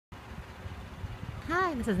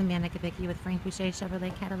Hi, this is Amanda Kubicki with Frank Boucher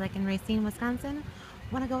Chevrolet Cadillac in Racine, Wisconsin.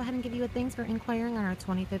 Want to go ahead and give you a thanks for inquiring on our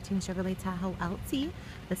 2015 Chevrolet Tahoe LT.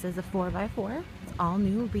 This is a 4x4. It's all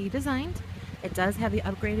new, redesigned. It does have the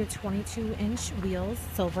upgraded 22-inch wheels,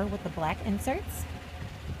 silver with the black inserts.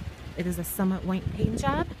 It is a Summit white paint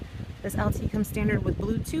job. This LT comes standard with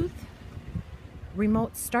Bluetooth,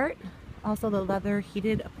 remote start, also the leather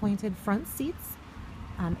heated appointed front seats.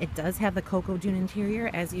 It does have the cocoa dune interior,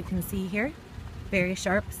 as you can see here. Very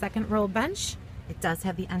sharp second row bench. It does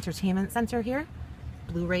have the entertainment center here.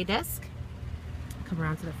 Blu-ray disc. Come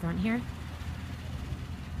around to the front here.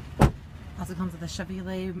 Also comes with a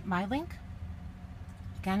Chevrolet MyLink.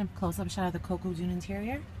 Again, a close-up shot of the cocoa dune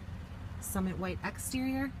interior. Summit white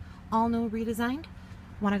exterior. All new, redesigned.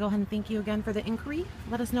 Want to go ahead and thank you again for the inquiry.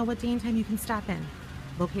 Let us know what day and time you can stop in.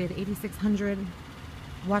 Located 8600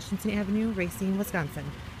 Washington Avenue, Racine, Wisconsin.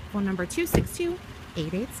 Phone number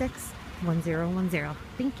 262-886-1010.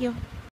 Thank you.